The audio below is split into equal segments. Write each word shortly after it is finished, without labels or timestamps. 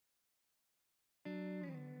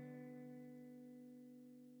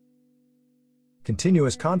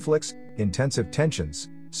Continuous conflicts, intensive tensions,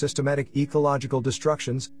 systematic ecological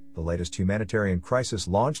destructions, the latest humanitarian crisis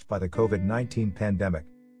launched by the COVID-19 pandemic.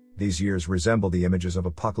 These years resemble the images of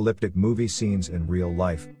apocalyptic movie scenes in real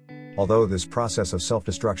life. Although this process of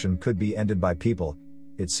self-destruction could be ended by people,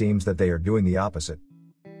 it seems that they are doing the opposite.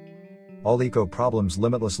 All eco-problems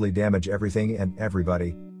limitlessly damage everything and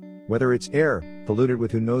everybody. Whether it's air, polluted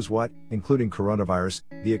with who knows what, including coronavirus,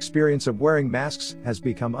 the experience of wearing masks has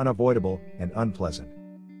become unavoidable and unpleasant.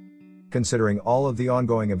 Considering all of the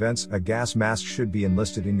ongoing events, a gas mask should be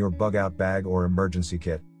enlisted in your bug-out bag or emergency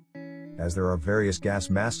kit. As there are various gas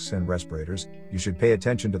masks and respirators, you should pay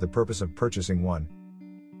attention to the purpose of purchasing one.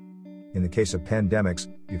 In the case of pandemics,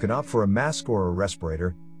 you can opt for a mask or a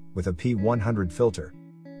respirator, with a P100 filter.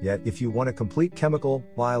 Yet if you want a complete chemical,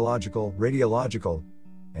 biological, radiological,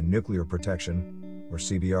 and nuclear protection, or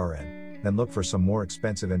CBRN, then look for some more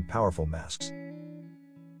expensive and powerful masks.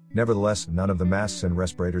 Nevertheless, none of the masks and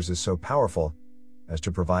respirators is so powerful as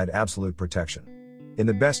to provide absolute protection. In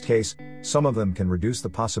the best case, some of them can reduce the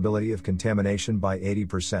possibility of contamination by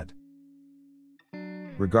 80%.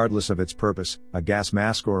 Regardless of its purpose, a gas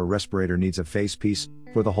mask or a respirator needs a face piece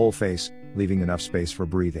for the whole face, leaving enough space for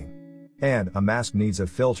breathing. And a mask needs a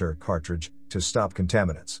filter cartridge to stop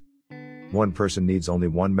contaminants. One person needs only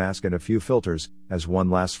one mask and a few filters, as one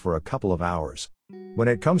lasts for a couple of hours. When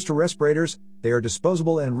it comes to respirators, they are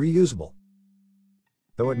disposable and reusable.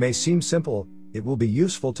 Though it may seem simple, it will be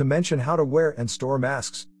useful to mention how to wear and store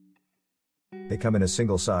masks. They come in a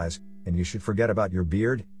single size, and you should forget about your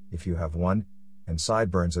beard, if you have one, and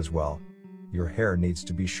sideburns as well. Your hair needs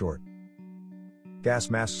to be short. Gas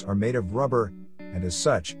masks are made of rubber, and as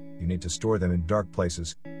such, you need to store them in dark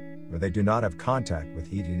places, where they do not have contact with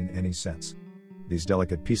heat in any sense. These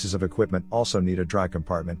delicate pieces of equipment also need a dry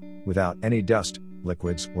compartment, without any dust,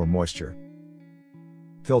 liquids, or moisture.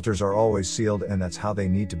 Filters are always sealed, and that's how they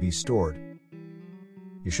need to be stored.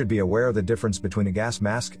 You should be aware of the difference between a gas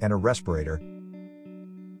mask and a respirator.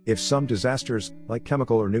 If some disasters, like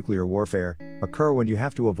chemical or nuclear warfare, occur when you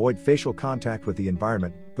have to avoid facial contact with the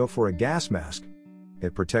environment, go for a gas mask.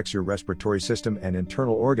 It protects your respiratory system and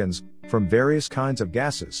internal organs from various kinds of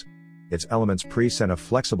gases. Its elements present a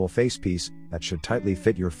flexible face piece that should tightly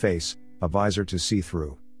fit your face, a visor to see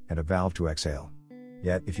through, and a valve to exhale.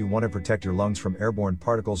 Yet, if you want to protect your lungs from airborne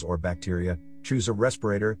particles or bacteria, choose a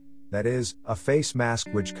respirator, that is, a face mask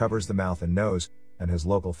which covers the mouth and nose, and has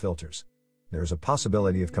local filters. There is a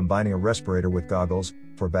possibility of combining a respirator with goggles,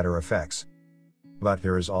 for better effects. But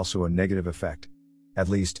there is also a negative effect. At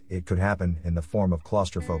least, it could happen in the form of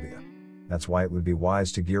claustrophobia. That's why it would be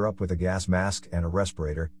wise to gear up with a gas mask and a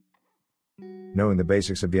respirator. Knowing the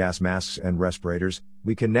basics of gas masks and respirators,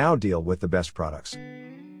 we can now deal with the best products.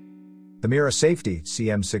 The Mira Safety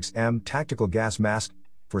CM6M Tactical Gas Mask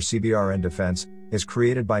for CBRN Defense is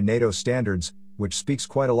created by NATO standards, which speaks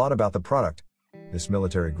quite a lot about the product. This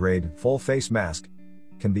military-grade, full-face mask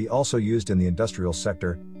can be also used in the industrial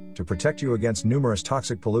sector to protect you against numerous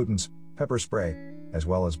toxic pollutants, pepper spray, as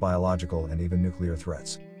well as biological and even nuclear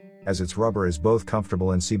threats. As its rubber is both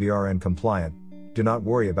comfortable and CBRN compliant, do not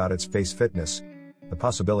worry about its face fitness. The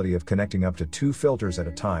possibility of connecting up to 2 filters at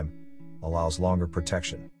a time allows longer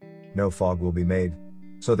protection. No fog will be made,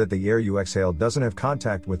 so that the air you exhale doesn't have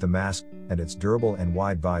contact with the mask, and its durable and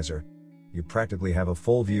wide visor. You practically have a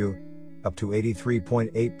full view, up to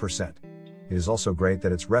 83.8%. It is also great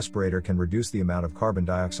that its respirator can reduce the amount of carbon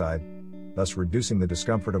dioxide, thus reducing the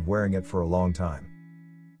discomfort of wearing it for a long time.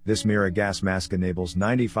 This Mira gas mask enables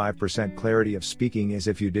 95% clarity of speaking as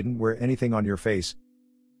if you didn't wear anything on your face.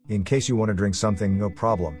 In case you want to drink something, no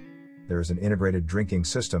problem. There is an integrated drinking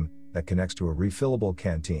system that connects to a refillable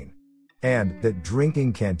canteen. And that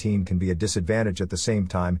drinking canteen can be a disadvantage at the same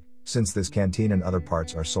time, since this canteen and other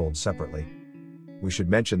parts are sold separately. We should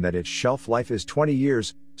mention that its shelf life is 20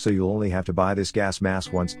 years, so you'll only have to buy this gas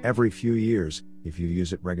mask once every few years, if you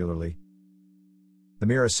use it regularly. The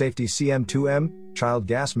Mira Safety CM2M Child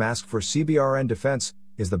Gas Mask for CBRN Defense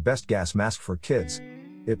is the best gas mask for kids.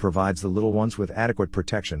 It provides the little ones with adequate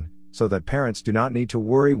protection, so that parents do not need to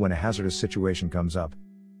worry when a hazardous situation comes up.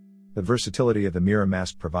 The versatility of the Mira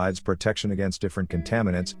mask provides protection against different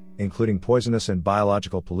contaminants, including poisonous and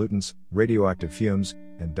biological pollutants, radioactive fumes,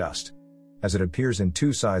 and dust. As it appears in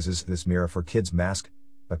 2 sizes, this Mira for Kids mask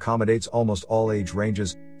accommodates almost all age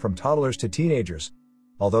ranges, from toddlers to teenagers.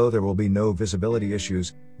 Although there will be no visibility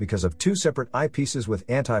issues, because of 2 separate eyepieces with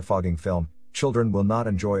anti-fogging film, children will not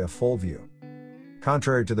enjoy a full view.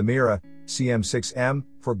 Contrary to the Mira CM6M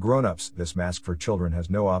for grown-ups, this mask for children has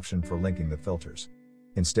no option for linking the filters.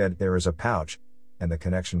 Instead, there is a pouch, and the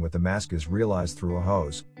connection with the mask is realized through a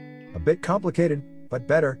hose. A bit complicated, but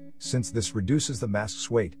better, since this reduces the mask's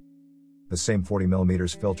weight. The same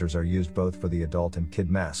 40mm filters are used both for the adult and kid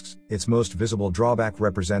masks. Its most visible drawback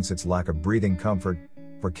represents its lack of breathing comfort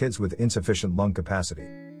for kids with insufficient lung capacity.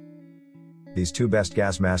 These two best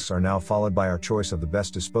gas masks are now followed by our choice of the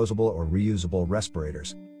best disposable or reusable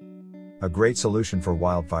respirators. A great solution for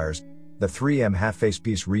wildfires, the 3M half-face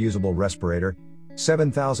piece reusable respirator,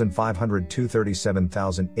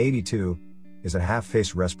 7500-237,082, is a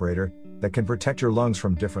half-face respirator that can protect your lungs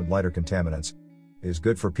from different lighter contaminants. It is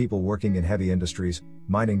good for people working in heavy industries,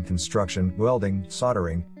 mining, construction, welding,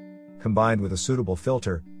 soldering. Combined with a suitable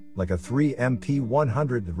filter, like a 3M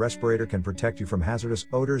P100, the respirator can protect you from hazardous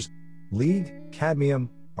odors, lead,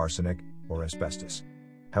 cadmium, arsenic, or asbestos.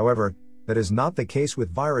 However, that is not the case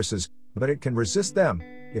with viruses, but it can resist them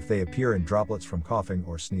if they appear in droplets from coughing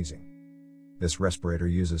or sneezing. This respirator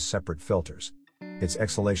uses separate filters. Its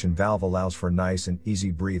exhalation valve allows for nice and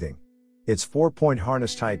easy breathing. Its 4-point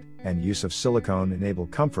harness type and use of silicone enable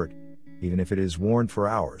comfort, even if it is worn for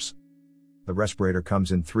hours. The respirator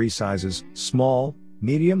comes in 3 sizes: small,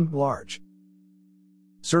 medium, large.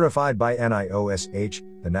 Certified by NIOSH,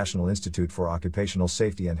 the National Institute for Occupational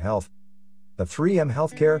Safety and Health, the 3M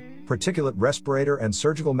Healthcare Particulate Respirator and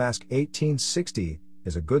Surgical Mask 1860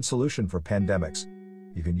 is a good solution for pandemics.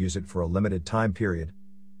 You can use it for a limited time period,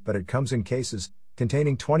 but it comes in cases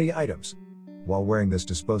containing 20 items. While wearing this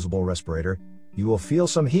disposable respirator, you will feel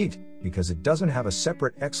some heat because it doesn't have a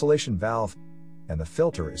separate exhalation valve, and the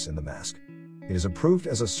filter is in the mask. It is approved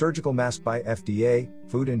as a surgical mask by FDA,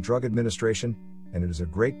 Food and Drug Administration, and it is a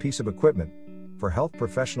great piece of equipment for health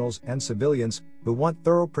professionals and civilians who want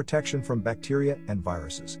thorough protection from bacteria and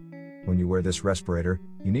viruses. When you wear this respirator,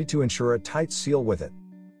 you need to ensure a tight seal with it.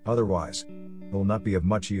 Otherwise, it will not be of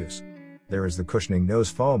much use. There is the cushioning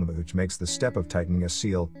nose foam, which makes the step of tightening a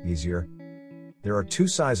seal easier. There are 2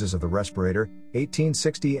 sizes of the respirator,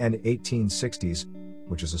 1860 and 1860s,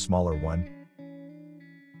 which is a smaller one.